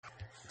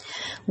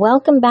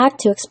Welcome back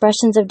to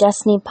Expressions of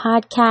Destiny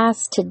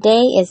podcast.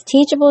 Today is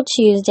Teachable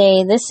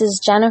Tuesday. This is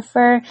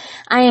Jennifer.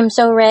 I am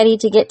so ready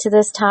to get to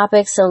this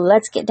topic, so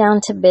let's get down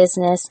to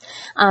business.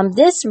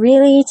 This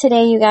really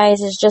today, you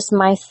guys, is just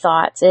my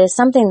thoughts. It is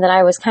something that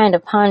I was kind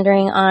of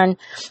pondering on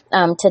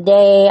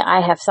today. I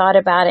have thought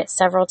about it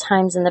several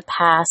times in the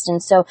past,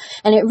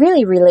 and it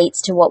really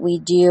relates to what we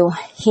do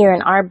here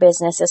in our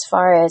business as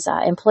far as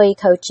employee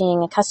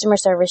coaching, customer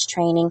service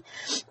training,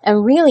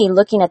 and really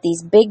looking at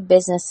these big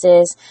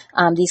businesses,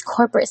 these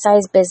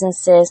corporate-sized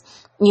businesses,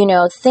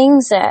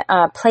 things that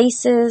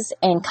places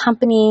and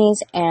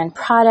companies and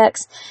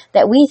products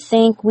that we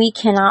think we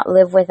cannot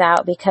live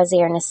without because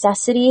they are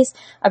necessities.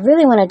 I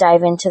really want to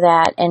dive into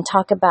that and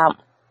talk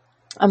about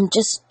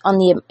just on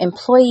the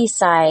employee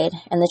side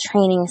and the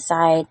training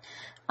side,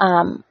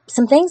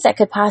 some things that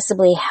could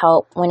possibly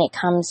help when it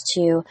comes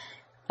to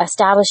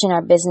establishing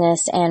our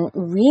business and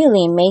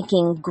really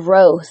making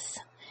growth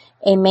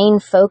a main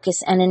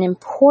focus and an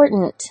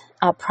important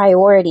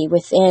priority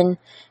within,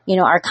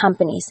 our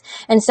companies.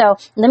 And so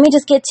let me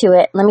just get to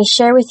it. Let me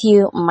share with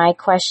you my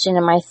question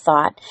and my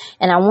thought.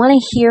 And I want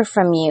to hear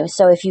from you.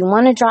 So if you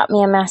want to drop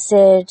me a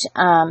message,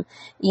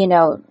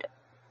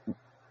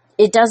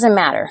 it doesn't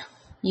matter.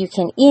 You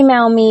can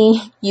email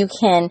me. You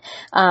can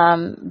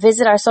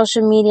visit our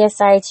social media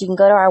sites. You can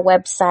go to our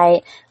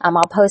website. I'll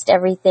post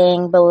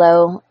everything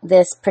below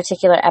this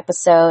particular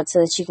episode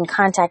so that you can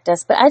contact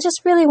us. But I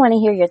just really want to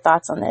hear your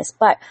thoughts on this.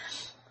 But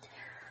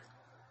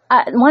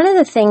one of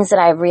the things that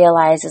I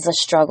realize is a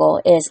struggle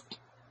is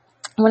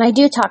when I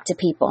do talk to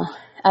people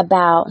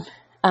about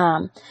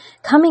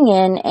coming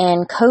in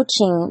and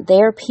coaching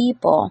their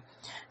people,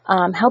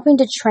 helping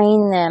to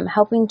train them,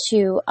 helping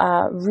to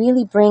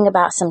really bring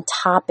about some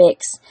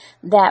topics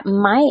that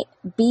might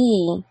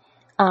be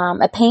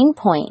a pain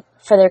point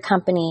for their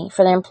company,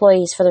 for their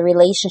employees, for the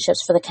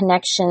relationships, for the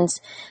connections,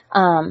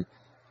 and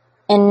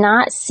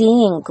not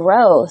seeing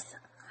growth.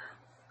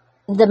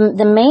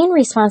 The main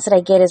response that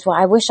I get is, well,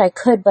 I wish I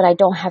could, but I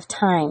don't have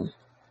time.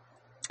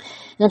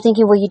 And I'm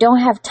thinking, well, you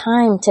don't have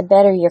time to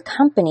better your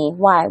company.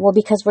 Why? Well,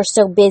 because we're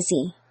so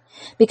busy.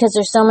 Because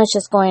there's so much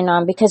that's going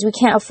on, because we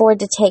can't afford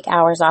to take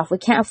hours off. We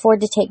can't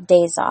afford to take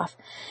days off.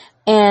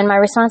 And my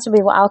response would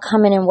be, well, I'll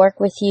come in and work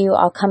with you.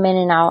 I'll come in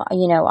and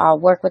I'll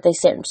work with a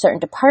certain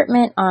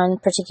department on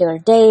particular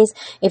days.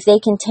 If they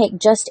can take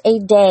just a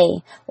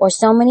day or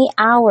so many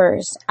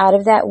hours out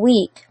of that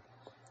week,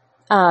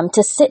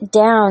 to sit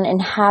down and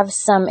have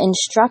some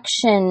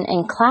instruction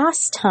and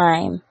class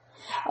time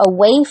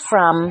away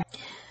from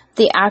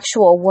the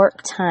actual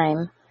work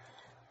time,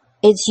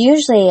 it's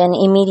usually an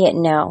immediate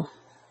no.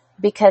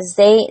 Because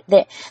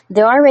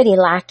they're already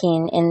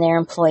lacking in their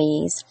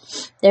employees.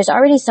 There's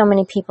already so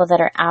many people that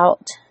are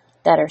out,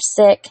 that are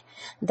sick,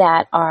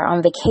 that are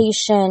on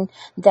vacation,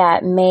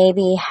 that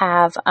maybe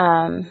have,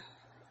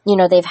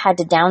 they've had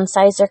to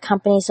downsize their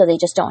company, so they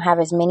just don't have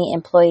as many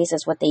employees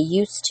as what they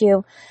used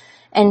to.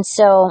 And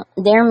so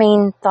their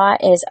main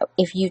thought is,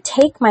 if you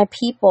take my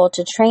people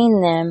to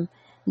train them,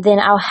 then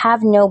I'll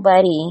have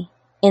nobody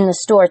in the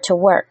store to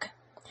work.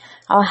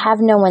 I'll have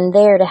no one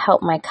there to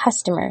help my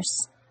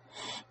customers.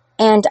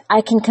 And I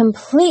can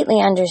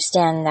completely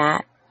understand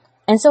that.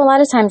 And so a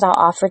lot of times I'll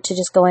offer to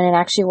just go in and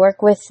actually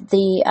work with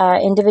the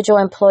individual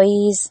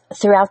employees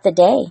throughout the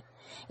day.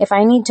 If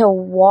I need to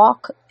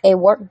walk a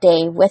work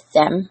day with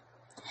them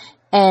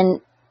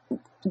and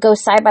go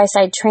side by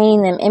side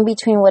training them in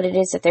between what it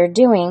is that they're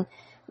doing,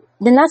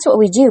 then that's what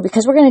we do,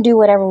 because we're going to do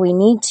whatever we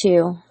need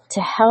to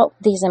help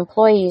these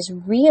employees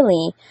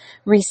really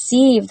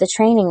receive the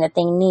training that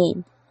they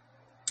need.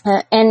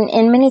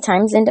 And many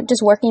times end up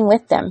just working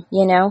with them,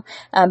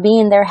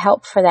 being their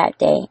help for that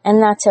day.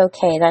 And that's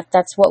okay.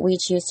 That's what we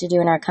choose to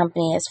do in our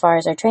company as far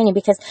as our training,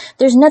 because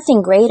there's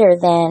nothing greater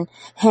than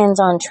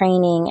hands-on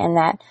training and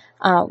that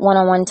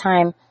one-on-one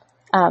time,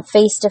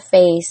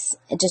 face-to-face,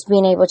 just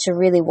being able to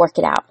really work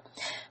it out.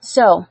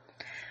 So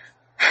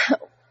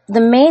the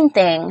main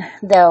thing,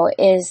 though,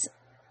 is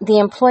the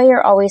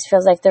employer always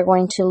feels like they're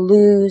going to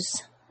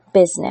lose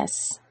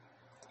business.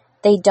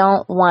 They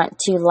don't want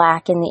to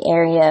lack in the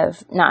area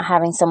of not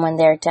having someone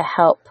there to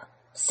help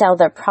sell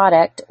their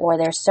product or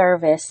their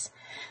service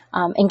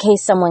in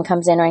case someone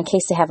comes in or in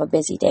case they have a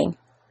busy day.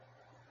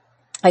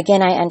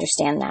 Again, I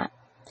understand that.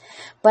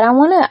 But I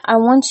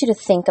want you to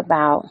think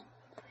about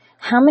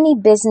how many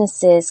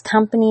businesses,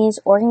 companies,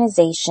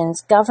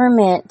 organizations,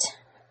 government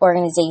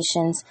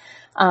organizations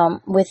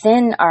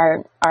within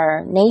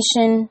our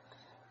nation,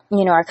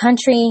 our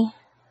country,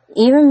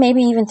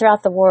 maybe even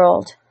throughout the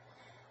world,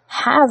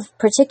 have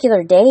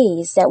particular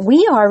days that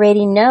we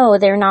already know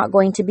they're not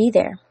going to be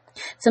there.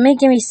 So let me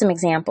give you some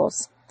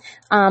examples.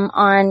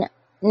 On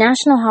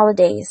national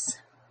holidays,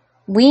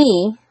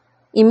 we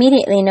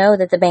immediately know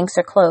that the banks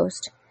are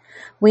closed.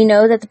 We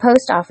know that the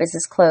post office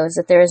is closed,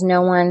 that there is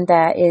no one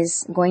that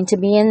is going to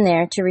be in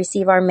there to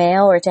receive our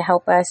mail or to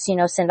help us,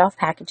 send off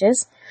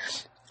packages.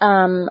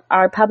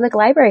 Our public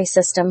library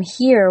system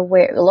here,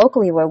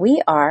 locally where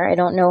we are, I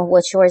don't know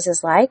what yours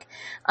is like,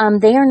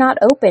 they are not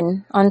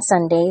open on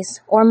Sundays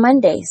or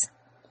Mondays.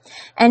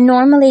 And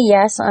normally,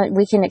 yes,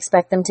 we can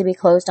expect them to be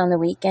closed on the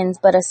weekends,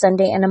 but a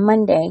Sunday and a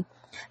Monday,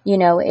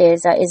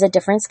 is a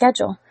different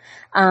schedule.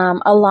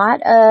 A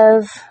lot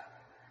of,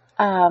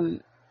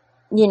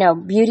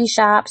 beauty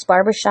shops,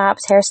 barber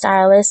shops,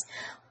 hairstylists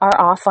are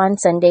off on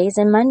Sundays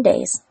and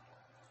Mondays.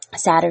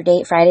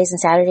 Fridays and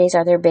Saturdays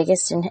are their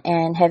biggest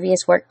and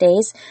heaviest work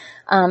days.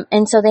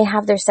 And so they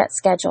have their set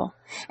schedule.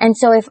 And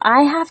so if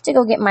I have to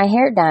go get my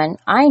hair done,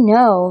 I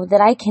know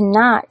that I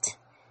cannot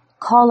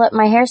call up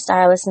my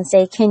hairstylist and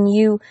say, can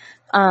you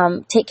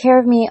take care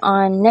of me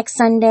on next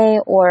Sunday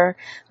or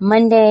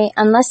Monday,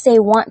 unless they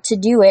want to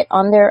do it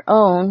on their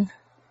own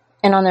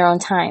and on their own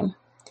time,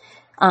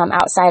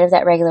 outside of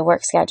that regular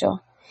work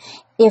schedule.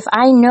 If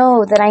I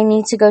know that I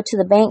need to go to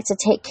the bank to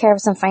take care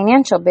of some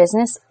financial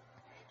business,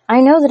 I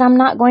know that I'm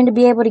not going to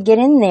be able to get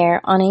in there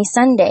on a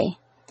Sunday.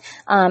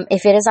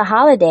 If it is a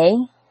holiday,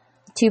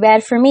 too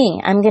bad for me.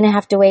 I'm going to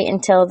have to wait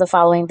until the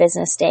following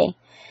business day.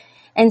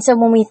 And so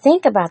when we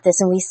think about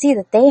this and we see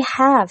that they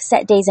have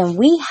set days and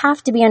we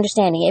have to be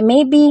understanding, it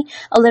may be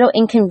a little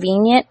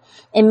inconvenient.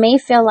 It may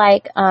feel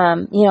like,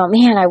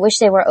 man, I wish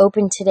they were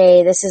open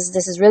today. This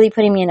is really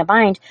putting me in a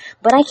bind,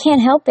 but I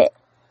can't help it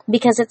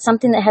because it's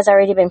something that has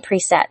already been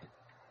preset.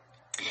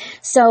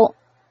 So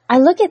I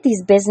look at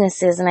these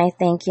businesses and I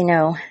think,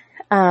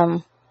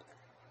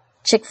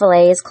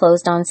 Chick-fil-A is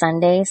closed on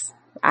Sundays.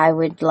 I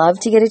would love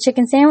to get a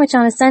chicken sandwich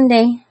on a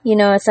Sunday,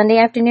 a Sunday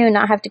afternoon,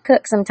 not have to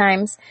cook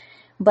sometimes.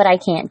 But I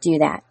can't do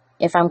that.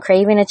 If I'm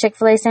craving a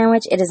Chick-fil-A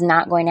sandwich, it is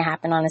not going to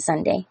happen on a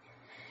Sunday.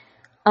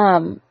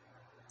 And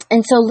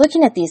so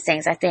looking at these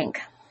things, I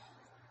think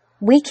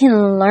we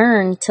can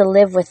learn to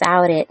live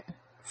without it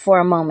for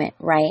a moment,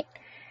 right?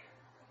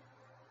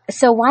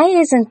 So why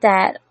isn't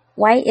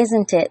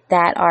it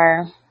that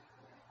our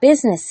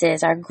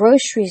businesses, our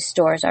grocery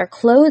stores, our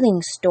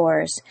clothing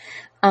stores,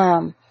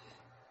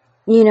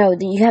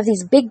 you have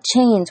these big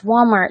chains,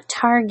 Walmart,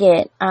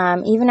 Target,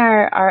 even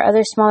our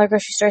other smaller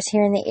grocery stores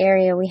here in the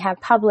area. We have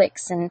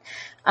Publix and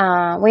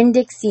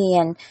Winn-Dixie,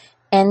 and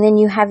then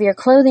you have your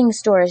clothing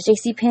stores,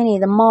 JCPenney,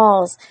 the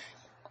malls.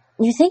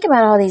 You think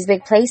about all these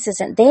big places,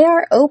 and they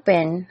are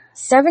open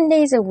 7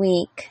 days a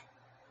week.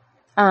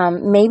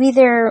 Maybe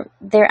their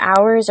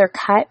hours are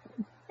cut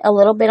a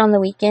little bit on the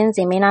weekends.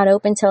 They may not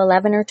open till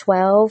 11 or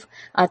 12,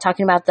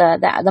 talking about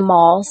the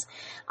malls.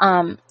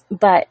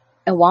 But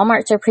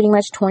Walmarts are pretty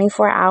much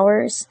 24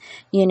 hours,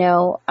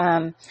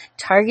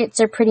 Targets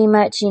are pretty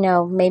much,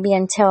 maybe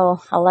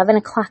until 11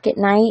 o'clock at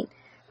night.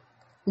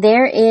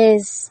 There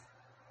is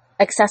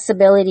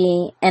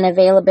accessibility and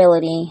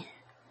availability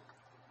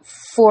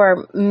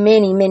for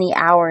many, many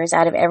hours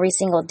out of every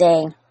single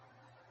day.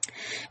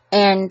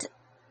 And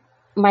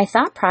my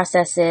thought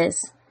process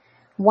is,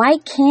 why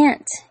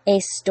can't a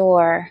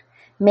store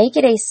make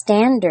it a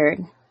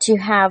standard to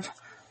have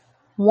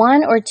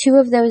 1 or 2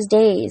 of those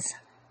days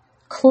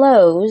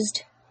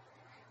closed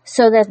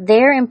so that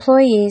their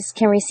employees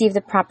can receive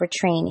the proper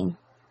training?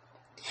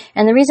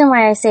 And the reason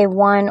why I say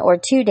 1 or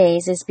 2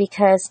 days is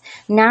because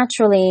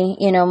naturally,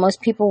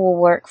 most people will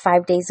work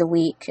 5 days a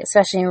week,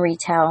 especially in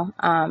retail.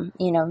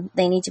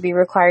 They need to be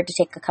required to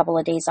take a couple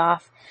of days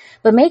off.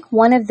 But make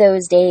one of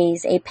those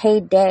days a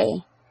paid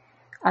day,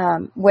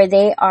 where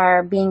they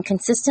are being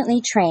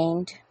consistently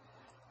trained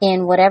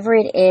in whatever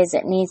it is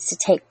that needs to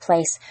take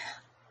place.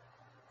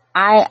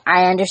 I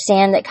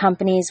understand that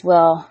companies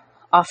will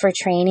offer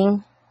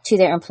training to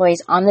their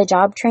employees,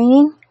 on-the-job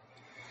training.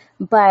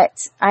 But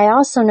I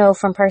also know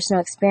from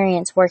personal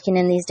experience working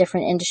in these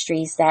different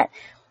industries that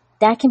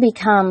can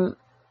become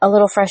a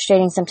little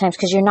frustrating sometimes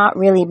because you're not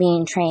really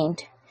being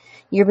trained.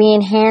 You're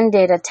being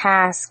handed a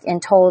task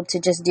and told to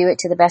just do it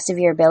to the best of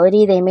your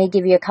ability. They may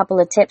give you a couple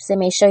of tips. They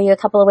may show you a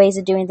couple of ways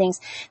of doing things.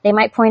 They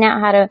might point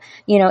out how to,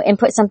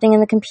 input something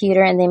in the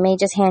computer, and they may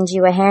just hand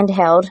you a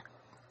handheld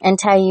and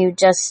tell you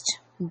just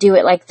do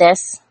it like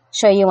this,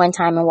 show you one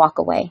time and walk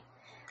away.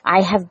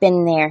 I have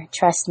been there,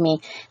 trust me.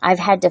 I've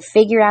had to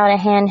figure out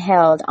a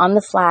handheld on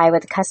the fly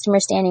with a customer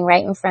standing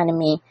right in front of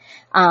me,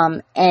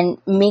 and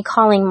me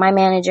calling my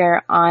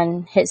manager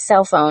on his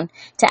cell phone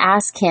to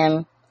ask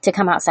him to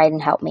come outside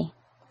and help me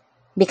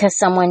because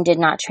someone did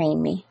not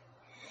train me.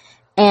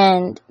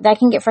 And that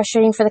can get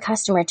frustrating for the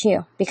customer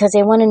too, because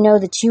they want to know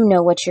that you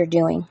know what you're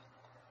doing.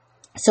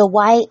 So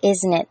why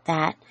isn't it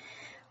that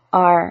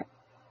our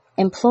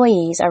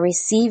employees are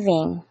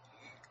receiving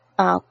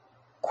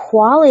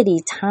quality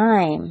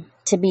time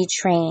to be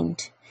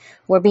trained?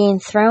 We're being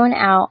thrown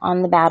out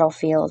on the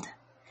battlefield.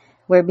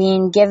 We're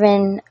being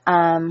given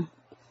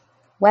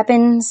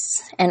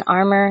weapons and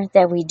armor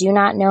that we do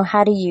not know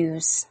how to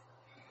use.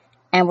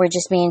 And we're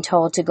just being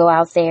told to go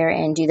out there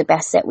and do the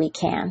best that we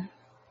can.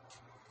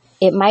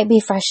 It might be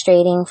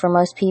frustrating for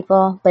most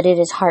people, but it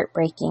is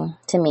heartbreaking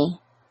to me.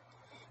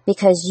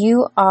 Because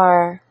you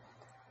are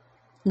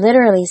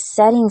literally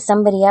setting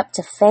somebody up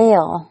to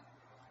fail,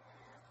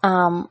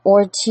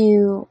 or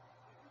to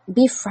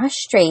be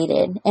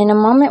frustrated in a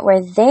moment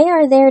where they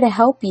are there to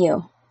help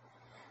you.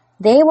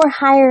 They were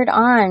hired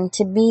on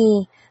to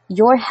be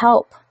your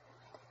help,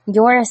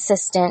 your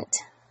assistant,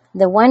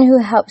 the one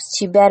who helps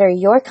to better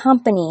your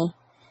company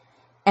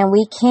and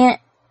we can't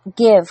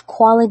give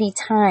quality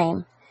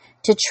time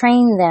to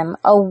train them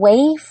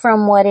away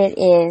from what it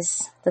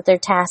is that their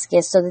task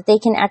is, so that they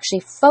can actually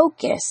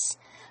focus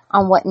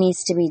on what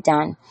needs to be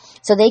done,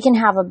 so they can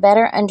have a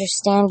better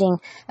understanding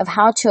of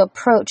how to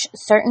approach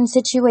certain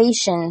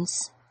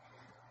situations,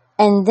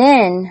 and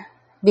then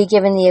be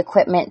given the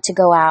equipment to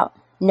go out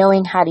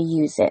knowing how to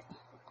use it.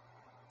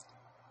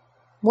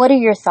 What are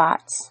your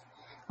thoughts?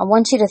 I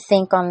want you to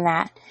think on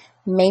that.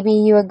 Maybe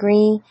you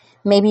agree,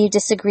 maybe you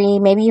disagree,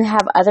 maybe you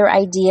have other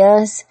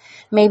ideas,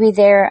 maybe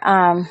there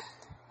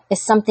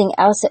is something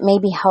else that may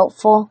be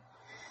helpful.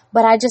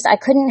 But I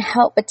couldn't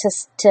help but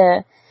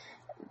to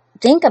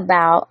think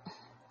about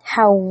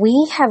how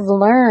we have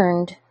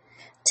learned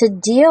to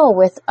deal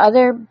with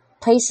other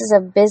places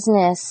of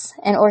business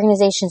and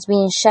organizations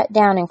being shut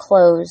down and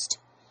closed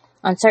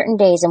on certain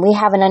days, and we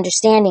have an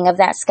understanding of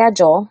that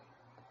schedule,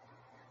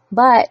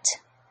 but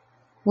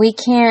we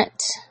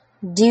can't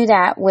do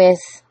that with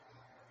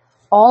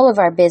all of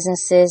our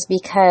businesses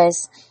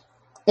because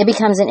it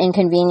becomes an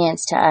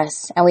inconvenience to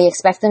us, and we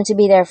expect them to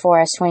be there for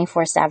us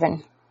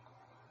 24/7.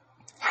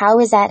 How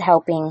is that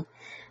helping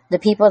the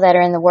people that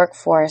are in the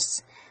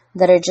workforce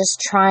that are just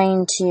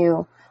trying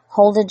to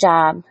hold a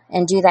job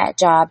and do that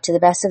job to the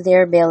best of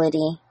their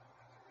ability,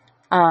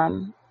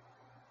 and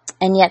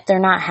yet they're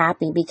not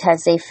happy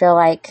because they feel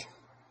like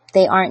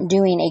they aren't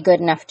doing a good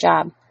enough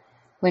job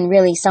when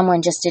really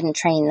someone just didn't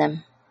train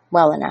them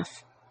well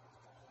enough?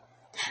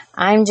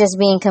 I'm just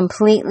being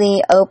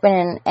completely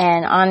open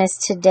and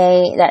honest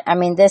today.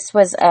 This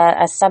was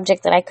a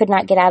subject that I could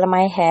not get out of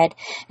my head.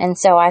 And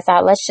so I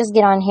thought, let's just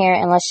get on here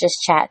and let's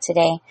just chat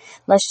today.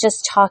 Let's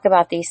just talk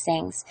about these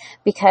things,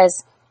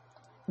 because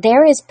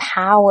there is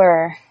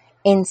power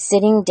in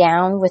sitting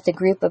down with a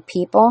group of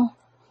people,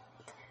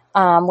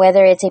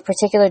 whether it's a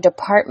particular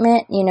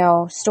department.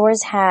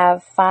 Stores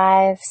have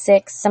 5,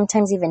 6,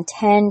 sometimes even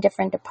 10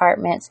 different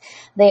departments.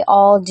 They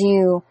all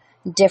do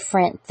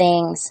different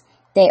things.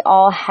 They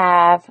all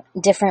have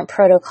different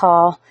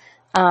protocol.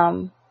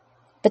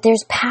 But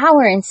there's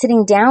power in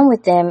sitting down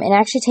with them and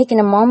actually taking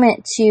a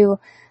moment to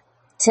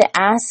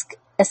ask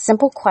a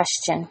simple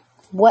question.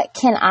 What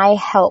can I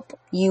help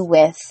you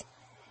with?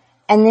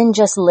 And then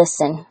just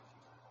listen.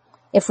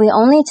 If we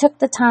only took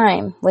the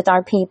time with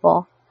our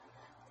people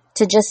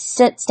to just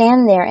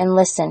stand there and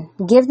listen,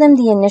 give them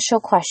the initial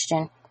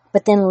question,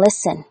 but then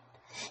listen.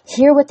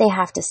 Hear what they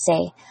have to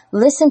say.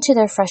 Listen to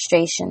their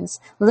frustrations.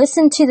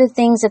 Listen to the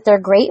things that they're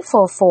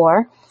grateful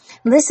for.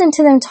 Listen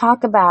to them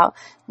talk about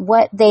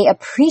what they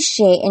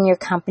appreciate in your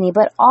company,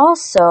 but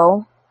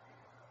also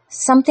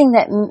something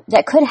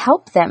that could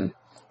help them.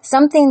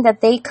 Something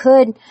that they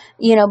could,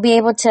 be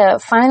able to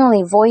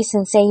finally voice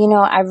and say,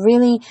 I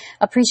really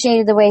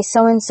appreciated the way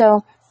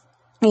so-and-so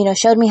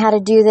showed me how to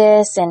do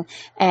this, and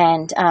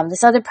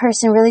this other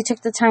person really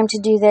took the time to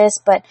do this,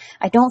 but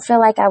I don't feel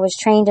like I was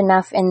trained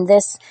enough in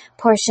this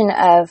portion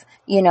of,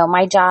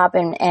 my job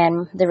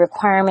and the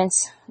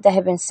requirements that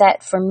have been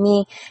set for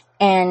me,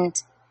 and,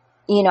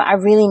 I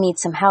really need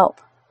some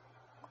help.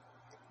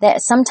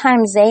 That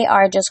sometimes they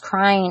are just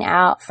crying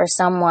out for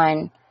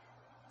someone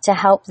to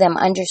help them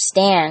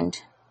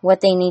understand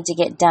what they need to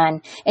get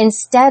done,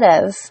 instead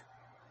of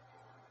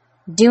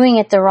doing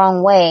it the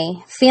wrong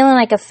way, feeling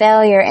like a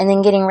failure, and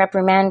then getting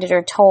reprimanded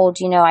or told,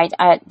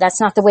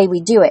 that's not the way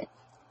we do it.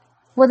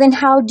 Well, then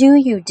how do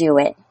you do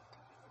it?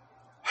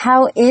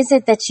 How is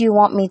it that you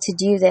want me to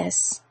do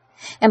this?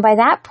 And by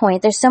that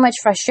point, there's so much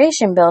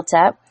frustration built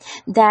up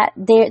that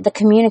the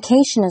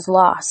communication is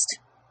lost.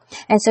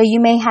 And so you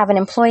may have an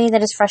employee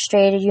that is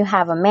frustrated. You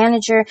have a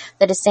manager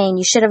that is saying,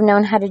 you should have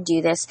known how to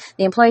do this.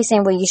 The employee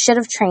saying, well, you should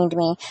have trained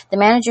me. The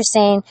manager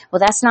saying, well,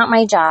 that's not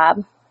my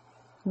job,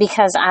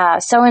 because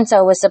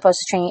so-and-so was supposed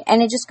to train you.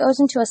 And it just goes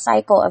into a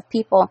cycle of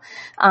people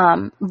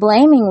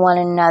blaming one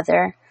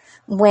another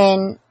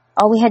when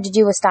all we had to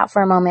do was stop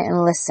for a moment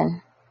and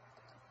listen.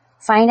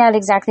 Find out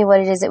exactly what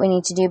it is that we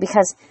need to do,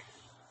 because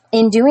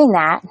in doing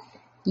that,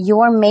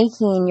 you're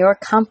making your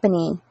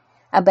company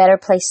a better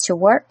place to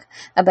work,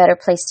 a better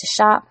place to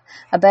shop,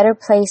 a better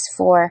place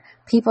for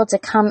people to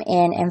come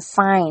in and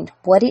find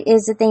what it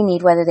is that they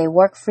need, whether they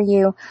work for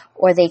you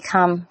or they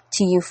come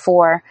to you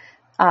for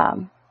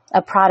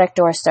a product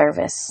or a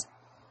service.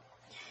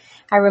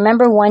 I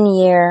remember one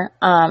year,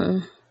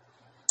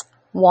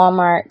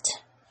 Walmart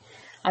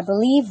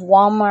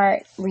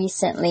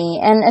recently,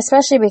 and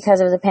especially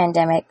because of the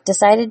pandemic,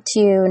 decided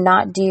to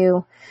not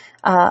do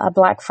a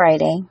Black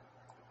Friday.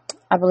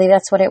 I believe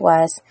that's what it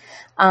was.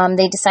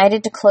 They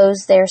decided to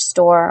close their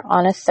store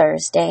on a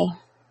Thursday.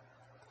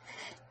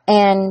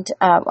 And,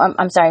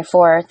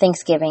 for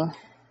Thanksgiving.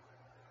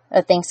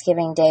 A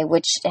Thanksgiving Day,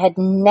 which had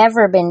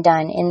never been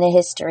done in the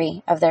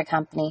history of their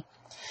company.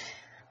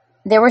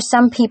 There were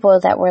some people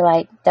that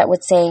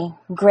would say,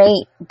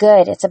 great,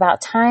 good. It's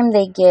about time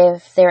they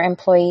give their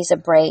employees a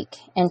break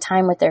and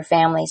time with their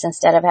families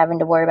instead of having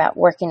to worry about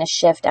working a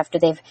shift after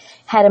they've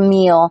had a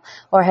meal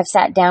or have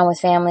sat down with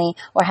family,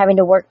 or having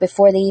to work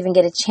before they even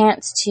get a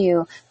chance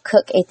to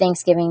cook a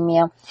Thanksgiving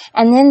meal.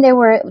 And then there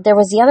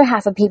was the other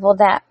half of people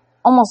that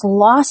almost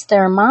lost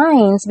their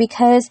minds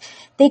because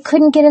they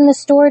couldn't get in the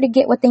store to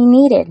get what they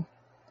needed.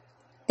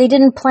 They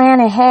didn't plan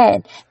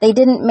ahead. They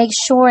didn't make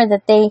sure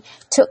that they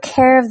took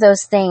care of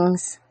those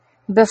things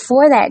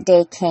before that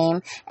day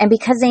came. And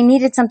because they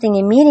needed something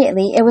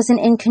immediately, it was an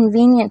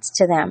inconvenience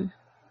to them.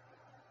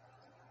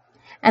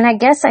 And I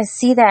guess I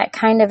see that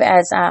kind of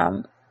as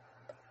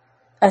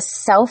a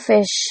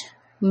selfish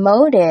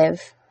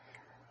motive,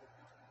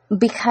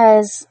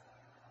 because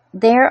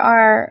there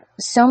are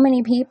so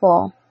many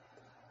people.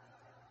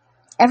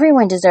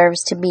 Everyone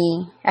deserves to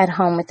be at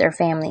home with their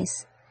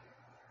families.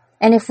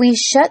 And if we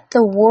shut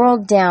the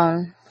world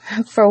down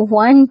for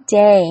one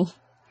day,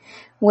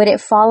 would it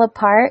fall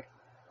apart?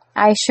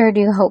 I sure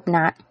do hope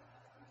not.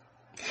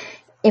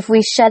 If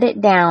we shut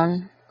it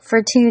down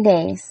for 2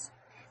 days,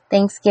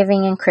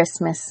 Thanksgiving and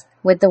Christmas,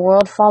 would the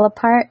world fall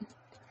apart?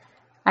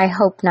 I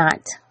hope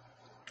not.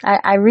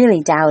 I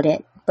really doubt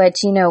it, but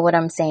you know what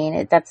I'm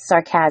saying. That's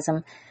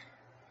sarcasm.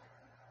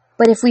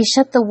 But if we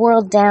shut the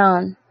world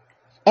down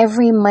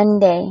every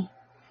Monday,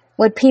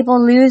 would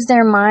people lose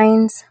their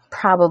minds?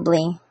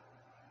 Probably.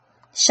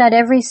 Shut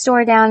every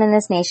store down in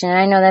this nation. And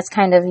I know that's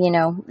kind of,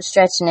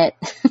 stretching it.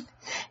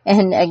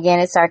 And again,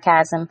 it's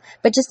sarcasm.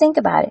 But just think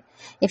about it.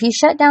 If you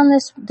shut down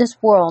this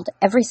world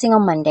every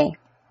single Monday,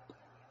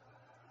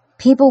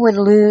 people would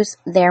lose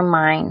their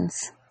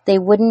minds. They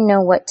wouldn't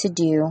know what to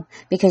do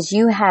because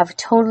you have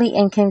totally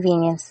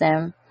inconvenienced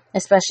them,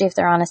 especially if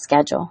they're on a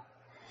schedule.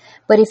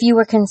 But if you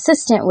were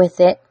consistent with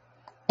it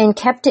and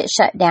kept it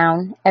shut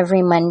down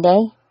every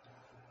Monday,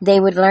 they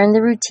would learn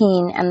the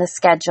routine and the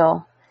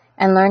schedule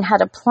and learn how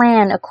to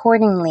plan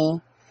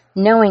accordingly,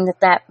 knowing that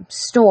that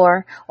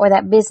store or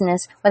that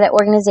business or that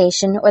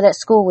organization or that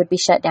school would be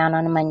shut down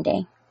on a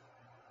Monday.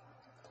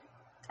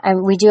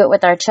 And we do it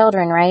with our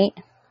children, right?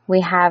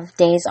 We have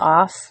days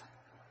off.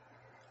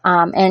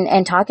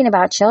 And talking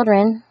about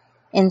children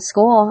in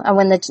school,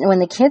 when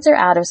the kids are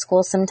out of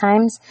school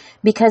sometimes,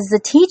 because the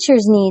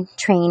teachers need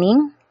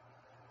training,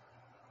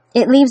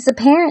 it leaves the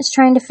parents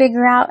trying to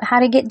figure out how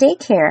to get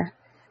daycare.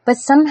 But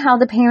somehow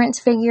the parents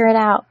figure it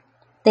out.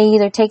 They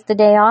either take the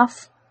day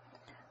off,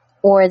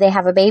 or they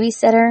have a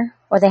babysitter,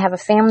 or they have a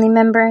family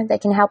member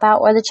that can help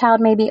out, or the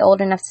child may be old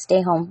enough to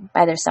stay home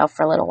by themselves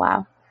for a little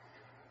while.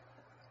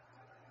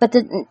 But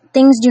the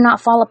things do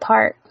not fall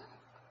apart.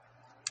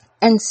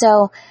 And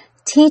so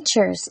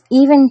teachers,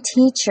 even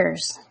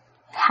teachers,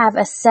 have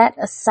a set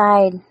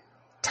aside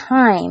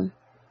time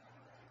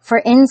for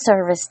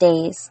in-service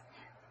days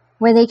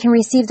where they can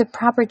receive the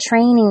proper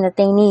training that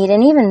they need.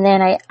 And even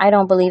then, I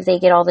don't believe they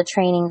get all the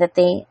training that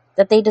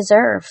they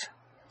deserve.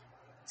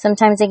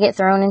 Sometimes they get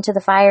thrown into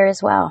the fire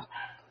as well.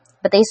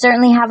 But they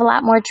certainly have a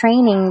lot more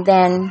training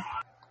than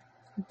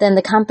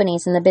the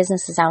companies and the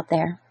businesses out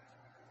there.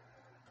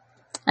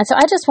 And so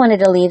I just wanted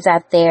to leave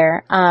that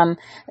there.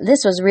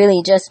 This was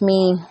really just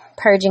me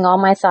purging all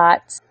my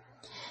thoughts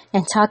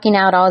and talking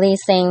out all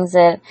these things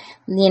that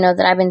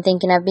I've been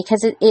thinking of,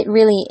 because it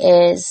really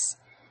is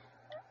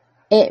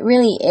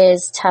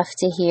tough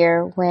to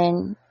hear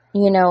when,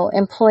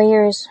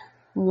 employers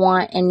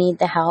want and need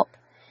the help.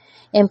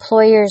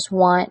 Employers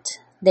want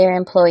their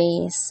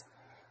employees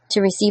to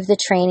receive the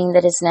training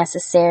that is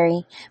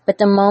necessary, but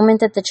the moment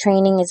that the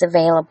training is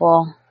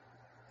available,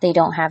 they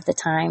don't have the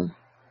time.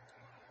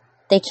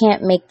 They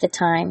can't make the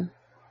time,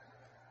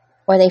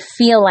 or they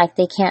feel like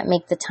they can't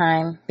make the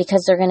time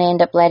because they're going to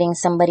end up letting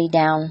somebody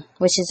down,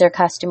 which is their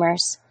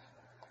customers.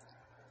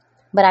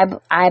 But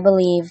I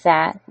believe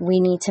that we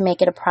need to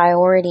make it a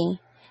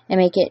priority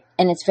and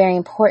it's very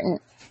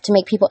important to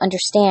make people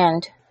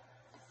understand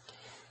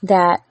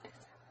that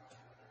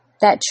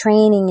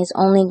training is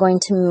only going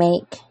to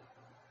make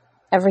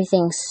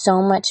everything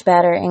so much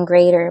better and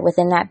greater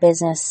within that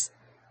business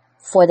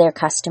for their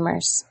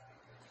customers.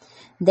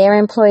 Their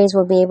employees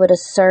will be able to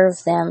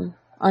serve them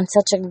on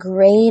such a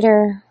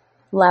greater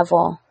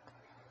level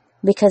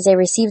because they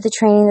received the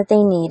training that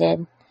they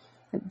needed.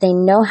 They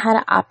know how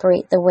to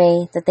operate the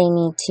way that they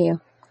need to.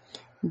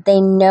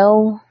 They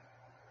know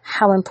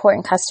how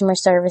important customer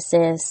service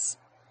is,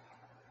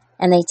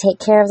 and they take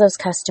care of those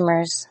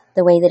customers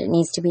the way that it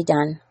needs to be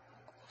done.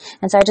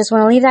 And so I just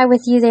want to leave that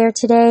with you there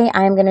today.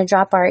 I'm going to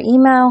drop our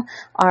email,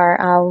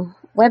 our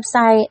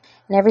website,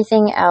 and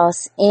everything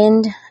else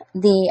in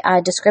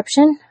the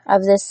description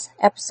of this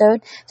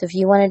episode. So if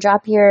you want to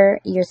drop your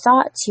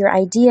thoughts, your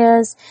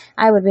ideas,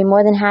 I would be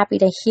more than happy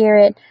to hear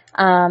it.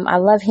 I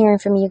love hearing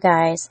from you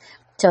guys.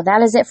 So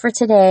that is it for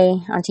today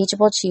on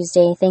Teachable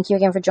Tuesday. Thank you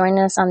again for joining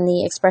us on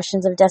the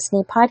Expressions of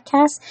Destiny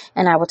podcast,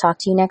 and I will talk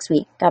to you next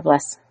week. God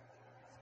bless.